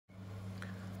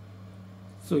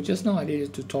So just now I did a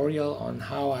tutorial on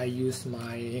how I use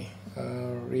my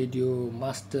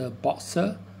Radiomaster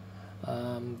boxer,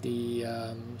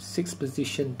 the 6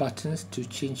 position buttons to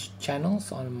change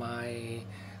channels on my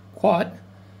quad.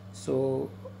 So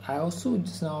I also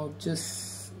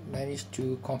just managed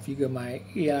to configure my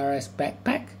ELRS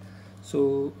backpack.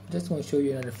 So just going to show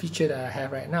you another feature that I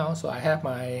have right now. So I have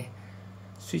my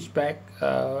switchback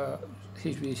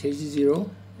HDZero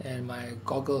and my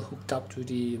goggle hooked up to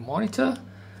the monitor.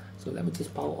 So let me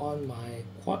just power on my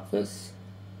quad first.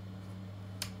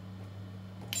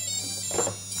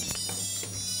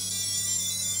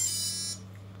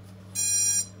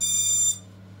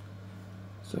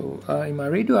 So in my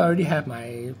radio I already have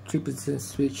my 3%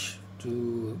 switch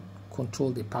to control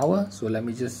the power. So let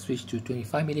me just switch to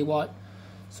 25 milliwatt.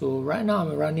 So right now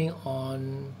I'm running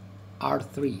on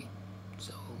R3.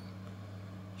 So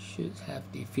should have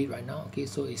the feed right now. Okay,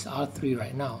 so it's R3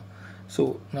 right now.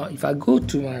 So now if I go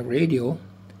to my radio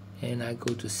and I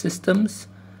go to systems,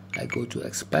 I go to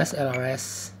express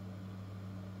ELRS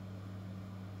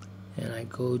and I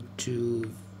go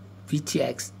to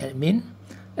VTX admin,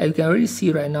 as you can already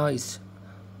see right now is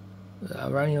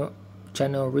I'm running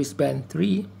channel wristband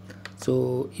 3.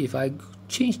 So if I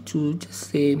change to just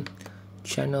say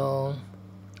channel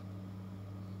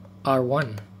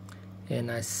R1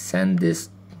 and I send this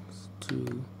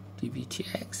to the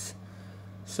VTX,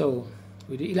 so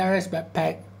with the ELRS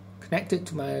backpack connected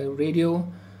to my radio,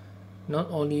 not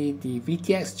only the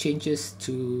VTX changes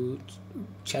to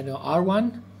channel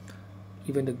R1,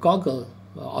 even the goggle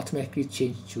will automatically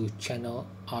change to channel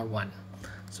R1.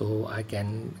 So I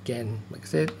can, again, like I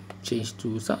said, change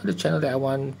to some of the channel that I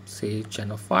want, say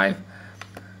channel 5,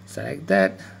 select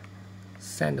that,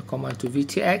 send the command to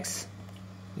VTX.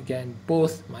 Again,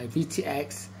 both my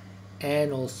VTX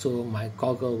and also my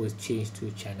goggle will change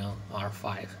to channel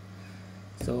R5.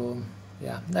 So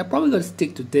yeah, I'm probably going to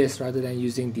stick to this rather than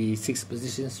using the 6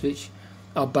 position switch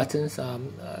or buttons.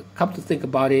 Come to think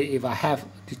about it, if I have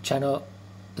the channel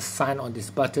assigned on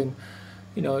this button,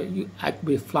 you know, I could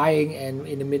be flying and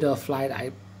in the middle of flight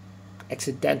I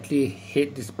accidentally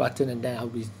hit this button and then I'll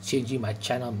be changing my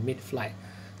channel mid-flight.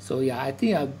 So yeah, I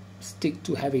think I'll stick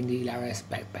to having the ELRS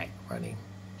backpack running.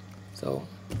 So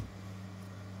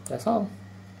that's all.